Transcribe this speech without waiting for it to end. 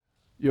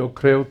Yo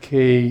creo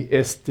que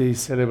esta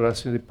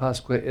celebración de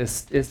Pascua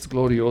es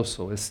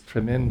glorioso, es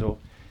tremendo.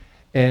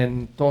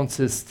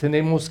 Entonces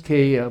tenemos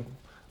que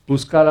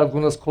buscar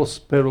algunas cosas,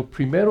 pero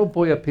primero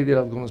voy a pedir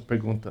algunas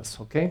preguntas,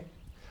 ¿ok?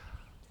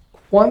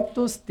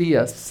 ¿Cuántos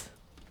días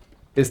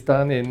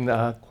están en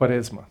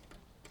Cuaresma?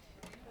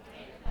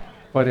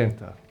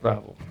 40,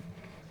 bravo.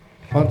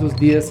 ¿Cuántos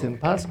días en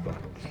Pascua?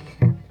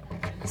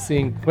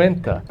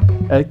 50.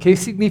 ¿Qué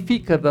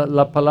significa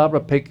la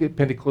palabra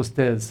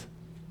Pentecostés?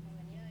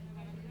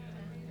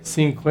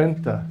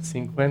 50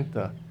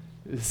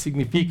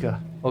 significa,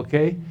 ¿ok?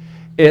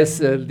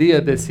 Es el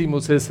día,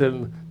 decimos, es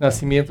el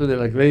nacimiento de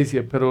la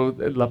iglesia, pero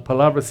la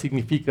palabra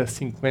significa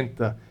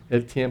 50,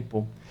 el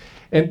tiempo.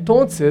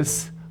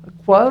 Entonces,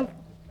 ¿cuál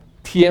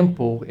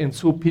tiempo, en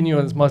su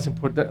opinión, es más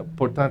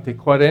importante?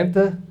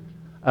 ¿40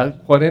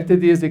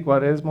 días de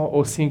Cuaresma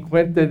o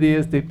 50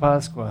 días de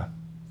Pascua?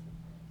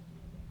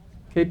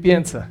 ¿Qué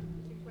piensa?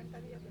 50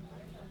 días de Pascua.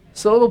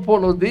 Solo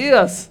por los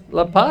días,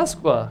 la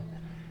Pascua.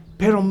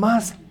 Pero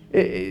más,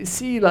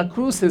 sí, la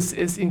cruz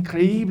es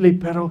increíble,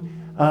 pero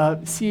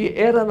si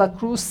era la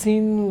cruz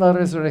sin la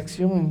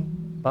resurrección,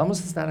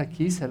 ¿vamos a estar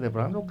aquí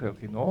celebrando? Creo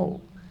que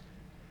no.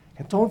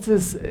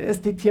 Entonces,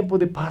 este tiempo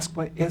de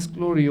Pascua es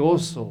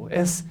glorioso,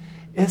 es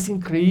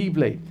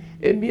increíble.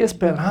 Mi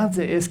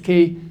esperanza es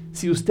que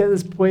si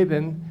ustedes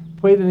pueden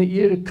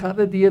ir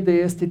cada día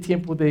de este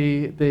tiempo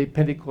de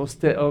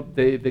Pentecostés,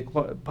 de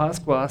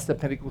Pascua hasta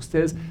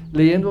Pentecostés,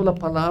 leyendo la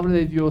palabra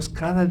de Dios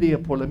cada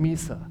día por la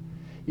misa.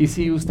 Y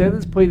si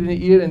ustedes pueden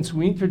ir en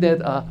su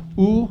internet a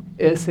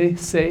usccb.com,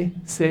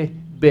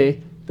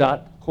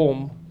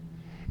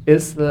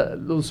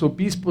 los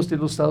obispos de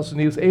los Estados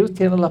Unidos, ellos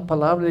tienen la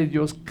palabra de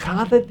Dios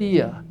cada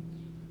día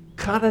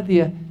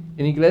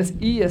en inglés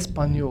y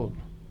español.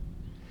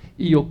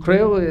 Y yo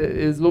creo,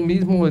 es lo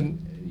mismo,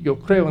 yo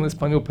creo en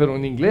español, pero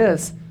en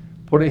inglés,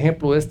 por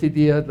ejemplo, este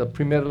día, la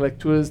primera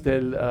lectura es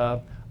del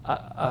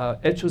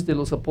Hechos de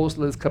los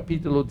Apóstoles,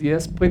 capítulo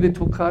 10, puede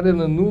tocar en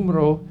el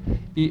número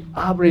y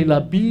abre la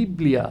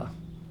Biblia,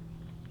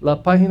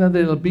 la página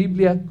de la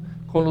Biblia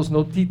con los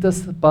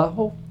notitas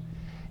abajo.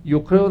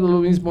 Yo creo de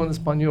lo mismo en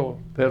español,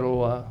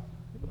 pero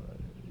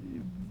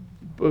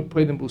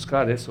pueden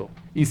buscar eso.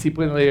 Y si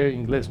pueden leer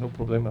en inglés, no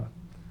problema.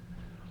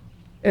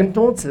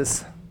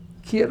 Entonces,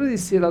 quiero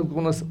decir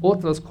algunas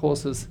otras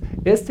cosas.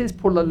 Este es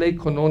por la ley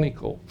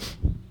canónico.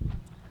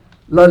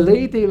 La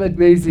ley de la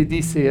iglesia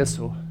dice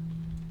eso.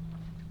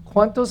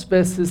 ¿Cuántas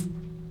veces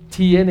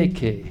tiene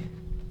que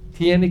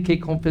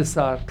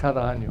confesar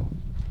cada año?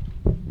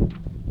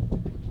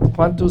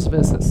 ¿Cuántas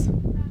veces?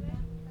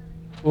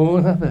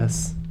 Una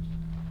vez.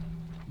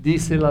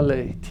 Dice la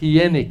ley,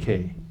 tiene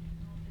que.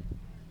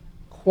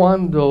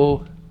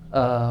 ¿Cuándo?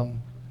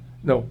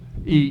 No.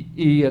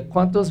 ¿Y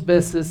cuántas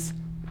veces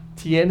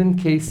tienen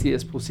que, si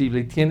es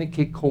posible, tienen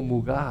que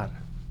comulgar?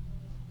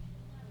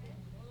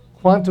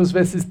 ¿Cuántas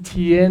veces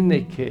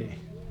tiene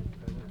que?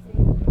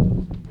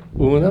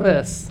 Una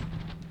vez.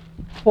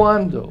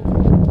 ¿Cuándo?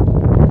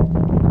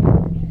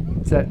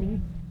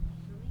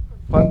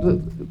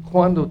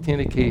 ¿Cuándo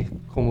tiene que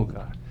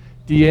comulgar?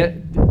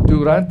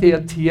 Durante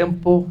el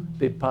tiempo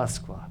de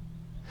Pascua.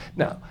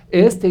 Now,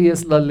 esta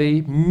es la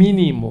ley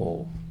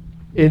mínimo,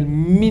 el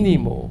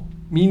mínimo,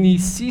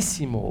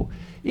 minicísimo.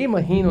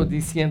 Imagino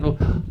diciendo,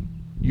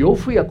 yo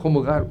fui a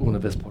comulgar una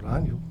vez por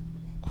año.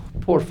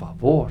 Por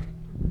favor.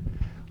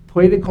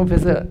 Puede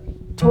confesar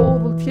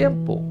todo el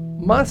tiempo,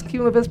 más que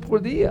una vez por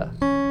día.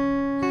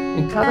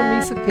 En cada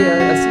misa que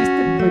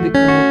asiste puede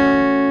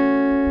comulgar.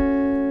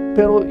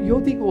 Pero yo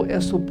digo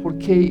eso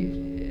porque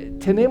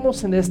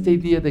tenemos en este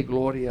día de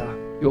gloria,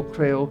 yo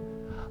creo,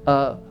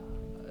 la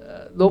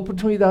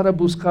oportunidad de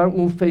buscar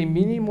un fe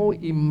mínimo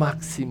y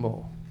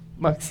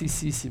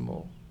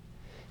maxicísimo.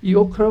 Y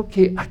yo creo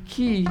que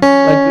aquí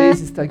la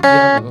iglesia está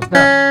guiándonos.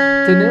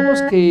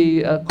 Tenemos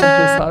que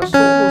confesar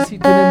solo si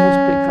tenemos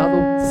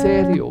pecado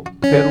serio,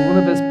 pero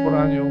una vez por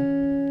año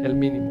el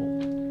mínimo.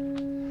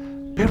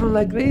 Pero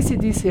la iglesia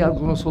dice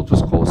algunas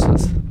otras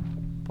cosas.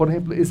 Por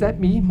ejemplo, ¿is that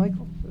me,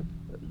 Michael?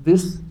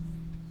 This?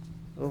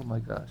 Oh my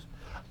gosh.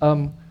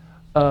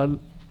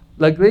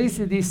 La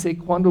iglesia dice,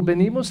 cuando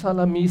venimos a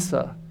la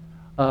misa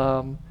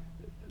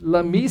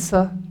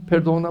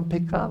perdona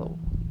pecado.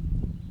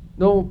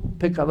 No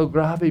pecado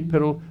grave,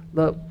 pero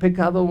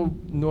pecado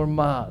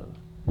normal.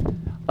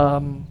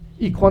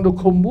 Y cuando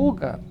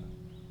comulgan,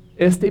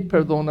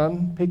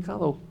 perdonan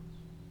pecado.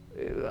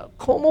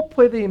 ¿Cómo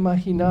puede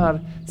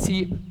imaginar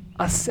si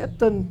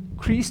aceptan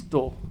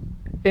Cristo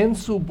en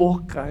su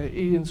boca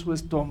y en su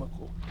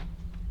estómago,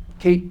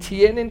 que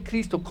tienen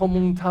Cristo como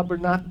un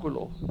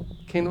tabernáculo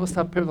que no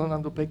está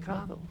perdonando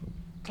pecado?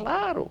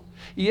 Claro.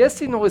 Y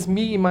ese no es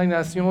mi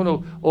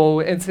imaginación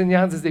o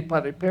enseñanzas de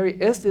Padre Perry,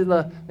 es de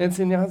la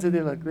enseñanza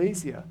de la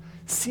iglesia.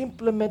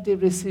 Simplemente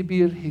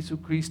recibir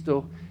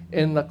Jesucristo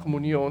en la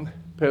comunión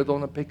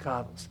perdona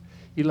pecados.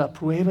 Y la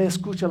prueba,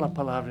 escucha la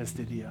palabra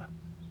este día.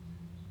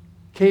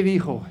 ¿Qué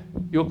dijo?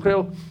 Yo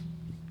creo,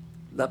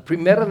 la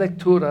primera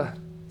lectura,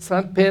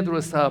 San Pedro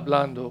está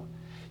hablando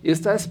y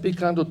está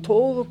explicando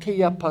todo lo que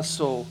ya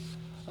pasó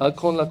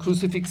con la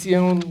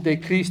crucifixión de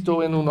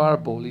Cristo en un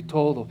árbol y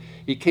todo,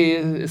 y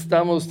que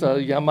estamos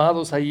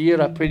llamados a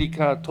ir a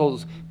predicar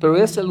todos. Pero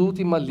esa es la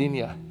última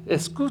línea.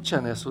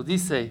 Escuchan eso,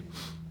 dice,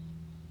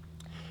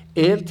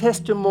 el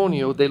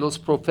testimonio de los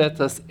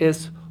profetas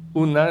es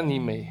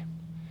unánime,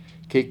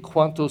 que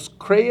cuantos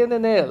creen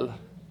en Él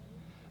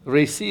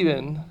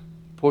reciben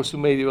por su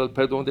medio el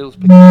perdón de los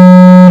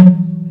pecados.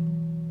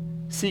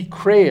 Si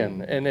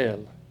creen en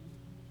Él,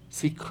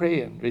 si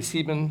creen,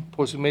 reciben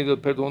por su medio el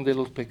perdón de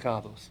los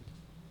pecados.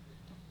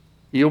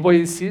 Y yo voy a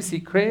decir,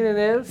 si creen en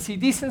Él, si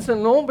dicen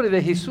el nombre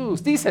de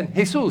Jesús, dicen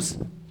Jesús,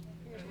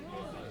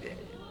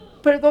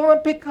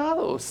 perdonan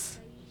pecados.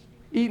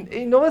 Y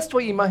no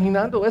estoy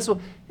imaginando eso.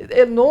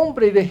 El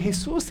nombre de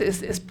Jesús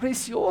es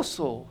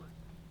precioso.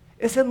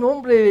 Es el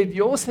nombre de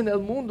Dios en el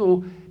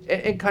mundo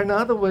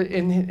encarnado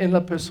en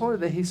la persona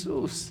de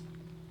Jesús.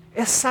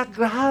 Es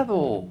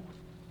sagrado.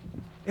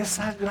 Es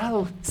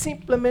sagrado.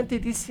 Simplemente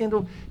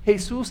diciendo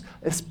Jesús,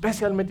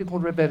 especialmente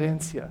con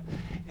reverencia.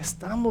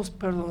 Estamos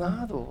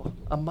perdonados,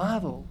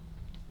 amados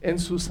en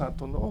su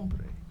santo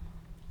nombre.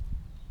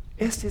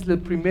 Este es el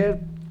primer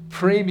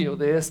premio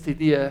de este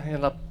día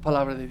en la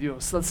palabra de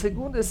Dios. El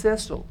segundo es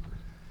eso.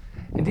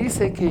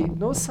 Dice que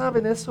no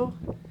saben eso,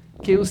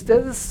 que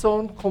ustedes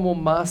son como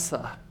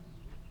masa.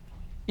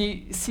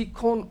 Y si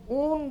con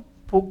un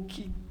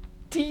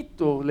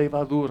poquitito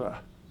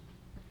levadura,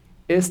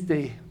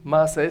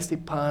 masa, este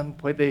pan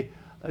puede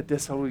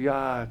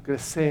desarrollar,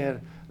 crecer,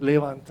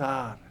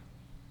 levantar.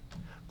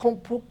 Con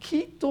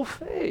poquito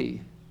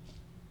fe,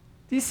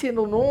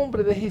 diciendo el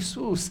nombre de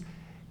Jesús,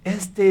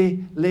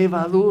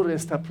 levadura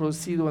está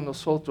producido en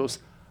nosotros,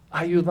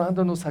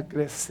 ayudándonos a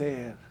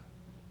crecer.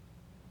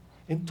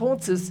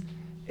 Entonces,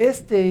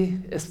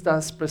 está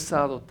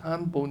expresado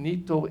tan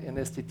bonito en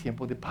este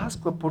tiempo de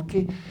Pascua,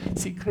 porque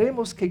si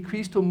creemos que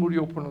Cristo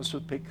murió por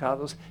nuestros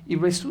pecados y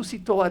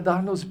resucitó a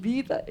darnos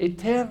vida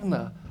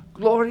eterna,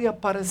 gloria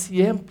para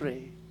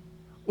siempre,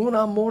 un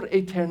amor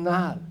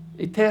eterna,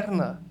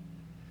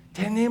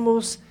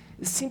 tenemos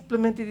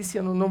simplemente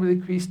diciendo el nombre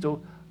de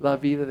Cristo, la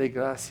vida de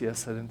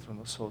gracias adentro de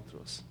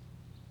nosotros.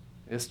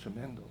 Es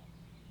tremendo.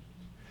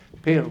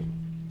 Pero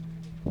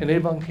en el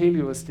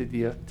Evangelio este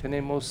día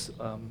tenemos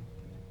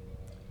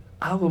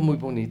algo muy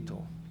bonito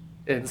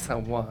en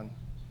San Juan.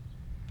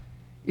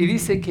 Y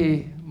dice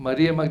que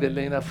María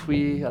Magdalena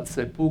fue al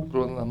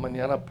sepulcro en la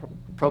mañana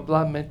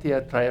probablemente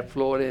a traer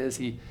flores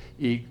y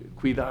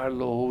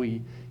cuidarlo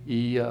y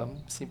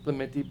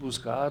simplemente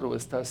buscar o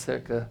estar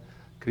cerca de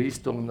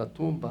Cristo en la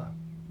tumba.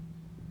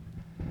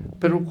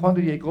 Pero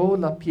cuando llegó,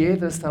 la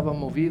piedra estaba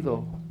movida.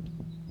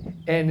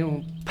 En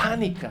un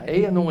pánico,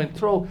 ella no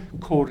entró,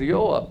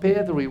 corrió a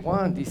Pedro y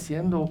Juan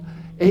diciendo,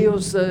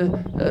 ellos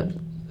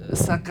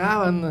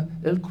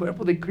sacaban el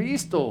cuerpo de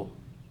Cristo.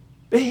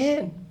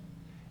 Ven.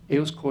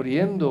 Ellos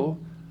corriendo,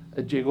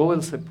 llegó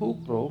al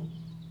sepulcro,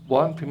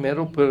 Juan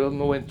primero, pero él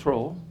no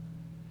entró.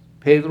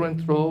 Pedro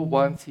entró,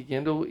 Juan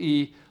siguiendo,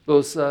 y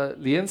los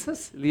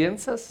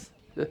lienzas,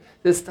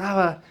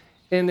 estaba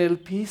en el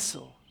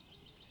piso.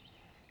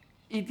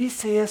 Y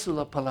dice eso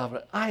la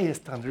palabra, ay,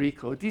 es tan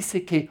rico.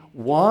 Dice que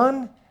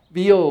Juan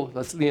vio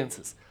las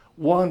lienzas.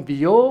 Juan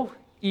vio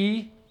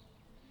y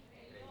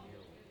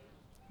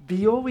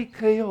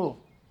creyó.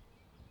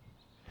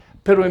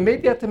 Pero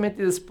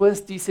inmediatamente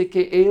después dice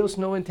que ellos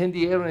no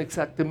entendieron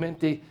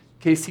exactamente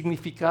qué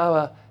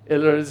significaba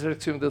la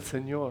resurrección del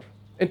Señor.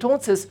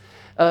 Entonces,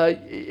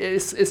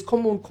 es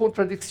como una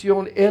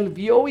contradicción. Él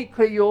vio y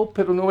creyó,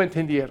 pero no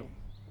entendió.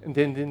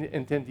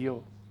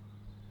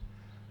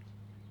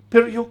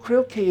 Pero yo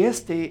creo que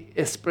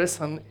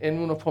expresan en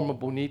una forma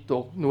bonita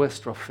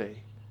nuestra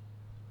fe.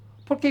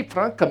 Porque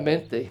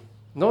francamente,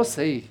 no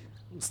sé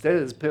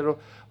ustedes, pero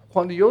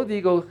cuando yo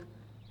digo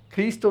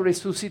Cristo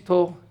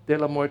resucitó de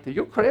la muerte,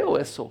 yo creo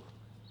eso.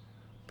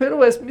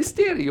 Pero es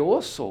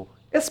misterioso,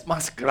 es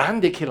más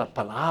grande que las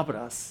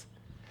palabras,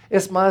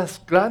 es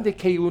más grande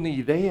que una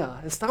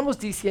idea. Estamos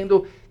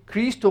diciendo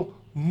Cristo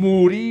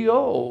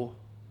murió.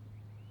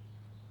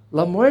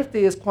 La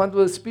muerte es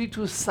cuando el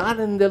espíritu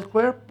sale del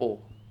cuerpo.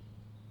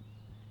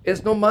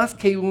 Es no más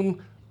que un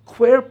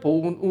cuerpo,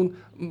 un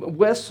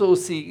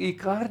huesos y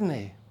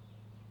carne.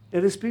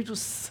 El espíritu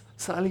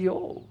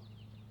salió.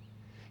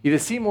 Y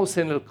decimos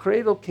en el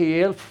credo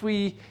que Él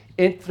fue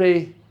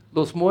entre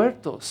los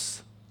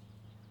muertos.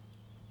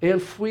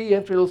 Él fue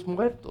entre los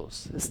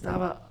muertos.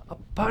 Estaba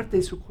aparte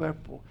de su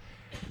cuerpo.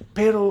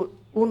 Pero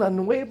una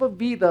nueva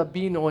vida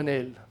vino en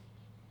Él.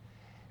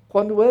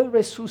 Cuando Él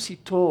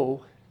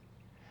resucitó,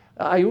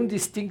 hay una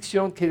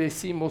distinción que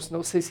decimos,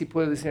 no sé si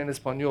puedo decir en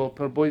español,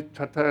 pero voy a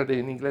tratar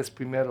en inglés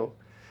primero.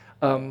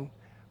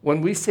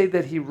 When we say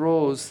that He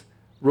rose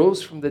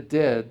from the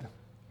dead,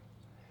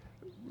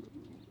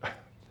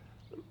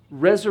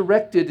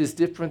 resurrected is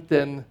different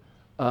than,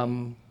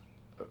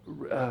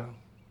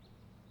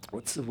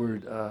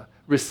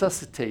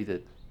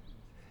 resuscitated.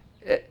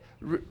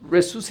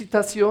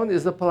 Resucitación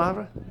es la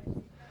palabra.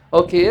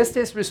 Ok, esta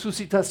es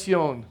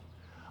resucitación.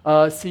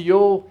 Si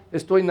yo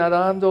estoy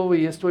nadando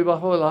y estoy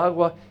bajo el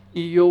agua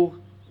y yo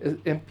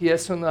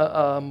empiezan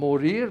a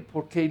morir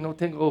porque no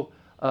tengo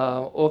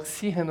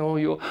oxígeno.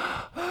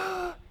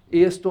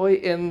 Y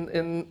estoy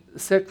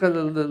cerca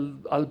de la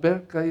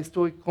alberca y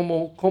estoy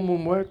como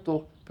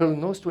muerto, pero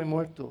no estoy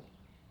muerto.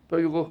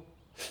 Pero yo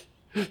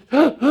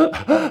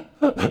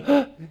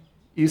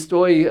y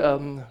estoy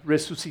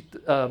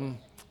resucitando.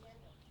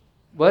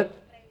 ¿What?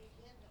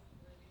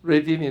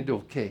 Reviviendo,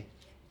 ok.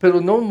 Pero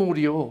no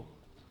murió,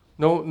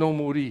 no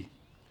morí.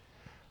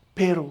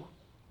 Pero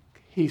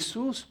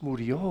Jesús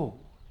murió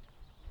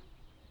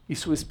y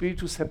su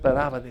espíritu se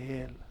separaba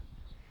de él.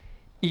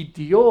 Y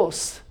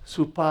Dios,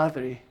 su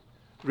Padre,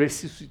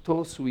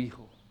 resucitó a su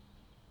Hijo,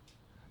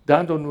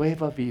 dando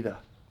nueva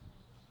vida,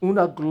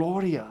 una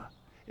gloria.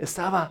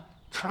 Estaba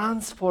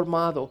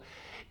transformado.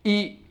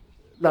 Y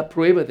la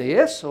prueba de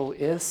eso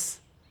es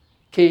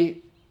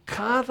que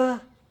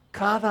cada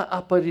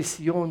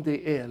aparición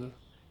de Él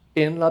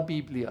en la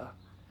Biblia,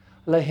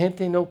 la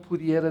gente no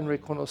pudiera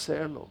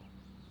reconocerlo.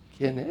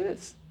 ¿Quién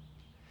es?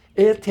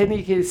 Él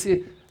tenía que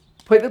decir,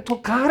 puede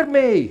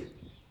tocarme,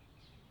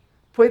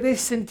 puede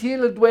sentir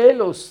los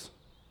duelos.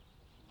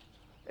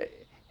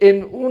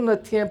 En un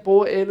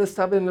tiempo Él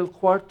estaba en el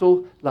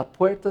cuarto, las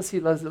puertas y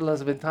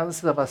las ventanas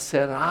estaban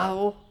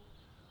cerradas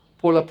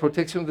por la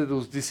protección de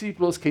los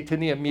discípulos que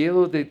tenían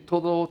miedo de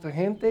toda otra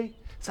gente.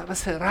 Estaba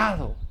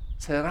cerrado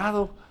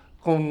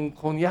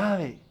con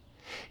llave.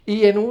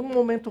 Y en un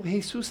momento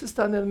Jesús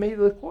está en el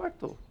medio del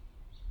cuarto.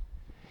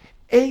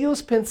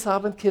 Ellos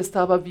pensaban que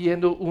estaba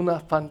viendo una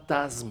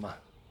fantasma.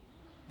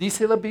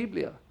 Dice la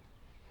Biblia.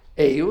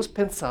 Ellos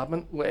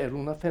pensaban que era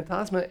una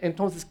fantasma.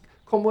 Entonces,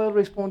 ¿cómo Él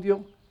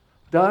respondió?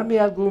 Dame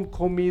alguna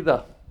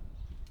comida.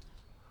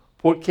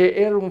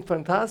 Porque era un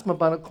fantasma,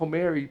 van a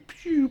comer y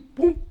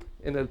 ¡pum!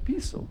 En el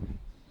piso.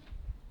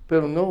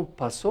 Pero no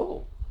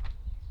pasó.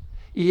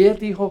 Y Él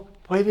dijo,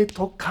 puede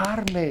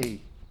tocarme.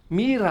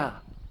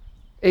 Mira,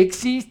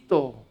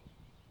 existo.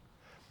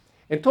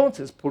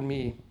 Entonces, por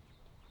mí,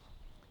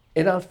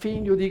 al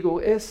fin yo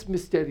digo, es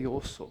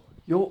misterioso.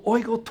 Yo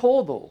oigo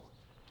todo.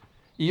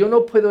 Y yo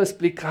no puedo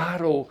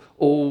explicar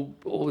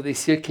o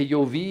decir que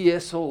yo vi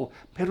eso,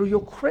 pero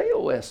yo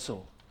creo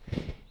eso.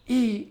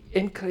 Y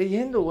en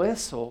creyendo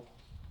eso,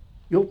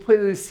 yo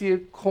puedo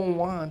decir con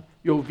Juan,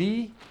 yo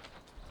vi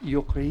y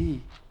yo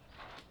creí.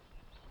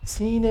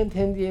 Sin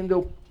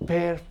entendiendo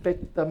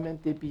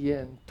perfectamente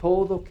bien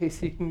todo lo que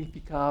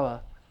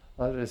significaba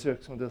la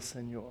resurrección del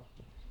Señor.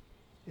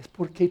 Es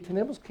porque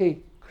tenemos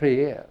que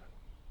creer.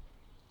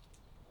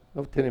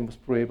 No tenemos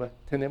prueba,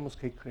 tenemos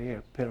que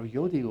creer. Pero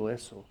yo digo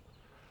eso.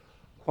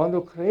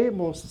 Cuando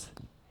creemos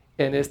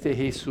en este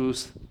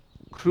Jesús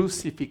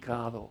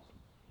crucificado,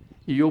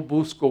 y yo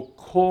busco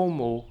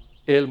cómo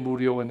Él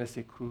murió en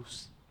esta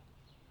cruz.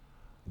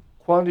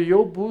 Cuando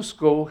yo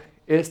busco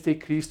este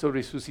Cristo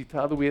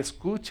resucitado y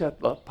escucha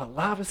las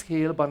palabras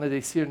que Él van a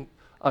decir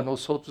a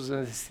nosotros en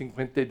estos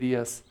 50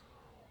 días,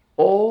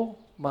 oh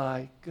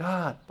my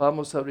God,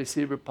 vamos a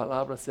recibir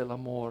palabras del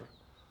amor,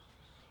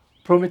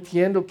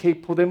 prometiendo que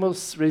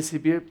podemos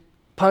recibir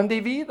pan de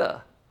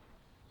vida,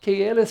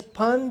 que Él es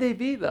pan de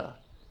vida,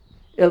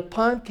 el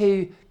pan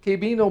que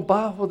vino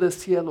bajo del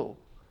cielo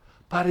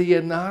para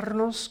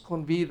llenarnos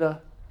con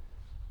vida,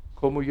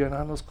 como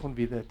llenarnos con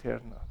vida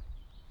eterna.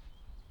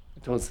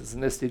 Entonces,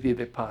 en este día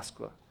de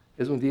Pascua,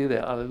 es un día de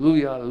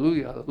aleluya,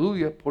 aleluya,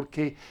 aleluya,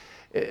 porque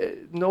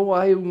no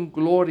hay una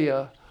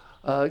gloria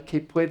que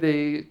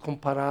puede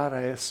comparar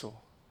a eso.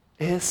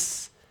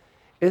 Es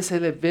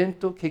el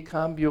evento que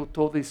cambió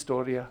toda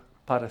historia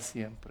para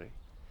siempre.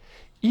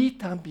 Y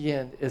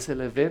también es el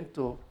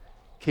evento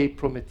que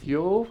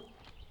prometió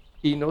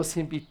y nos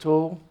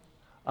invitó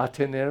a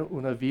tener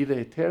una vida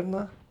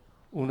eterna,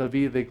 una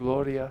vida de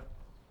gloria,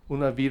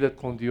 una vida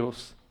con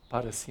Dios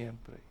para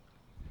siempre.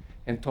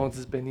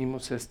 Entonces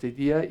venimos este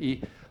día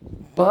y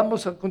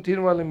vamos a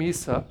continuar la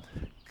misa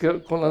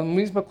con la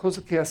misma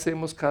cosa que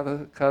hacemos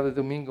cada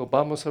domingo.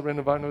 Vamos a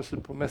renovar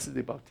nuestras promesas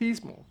de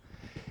bautismo.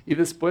 Y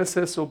después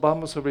de eso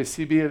vamos a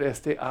recibir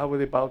este agua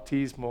de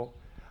bautismo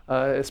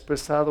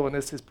expresado en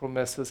estas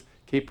promesas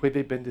que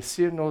puede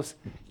bendecirnos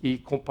y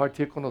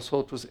compartir con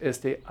nosotros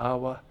este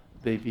agua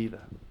de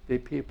vida. De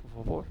pie, por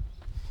favor.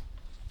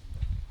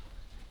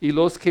 Y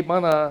los que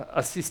van a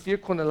asistir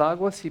con el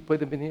agua, si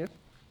pueden venir.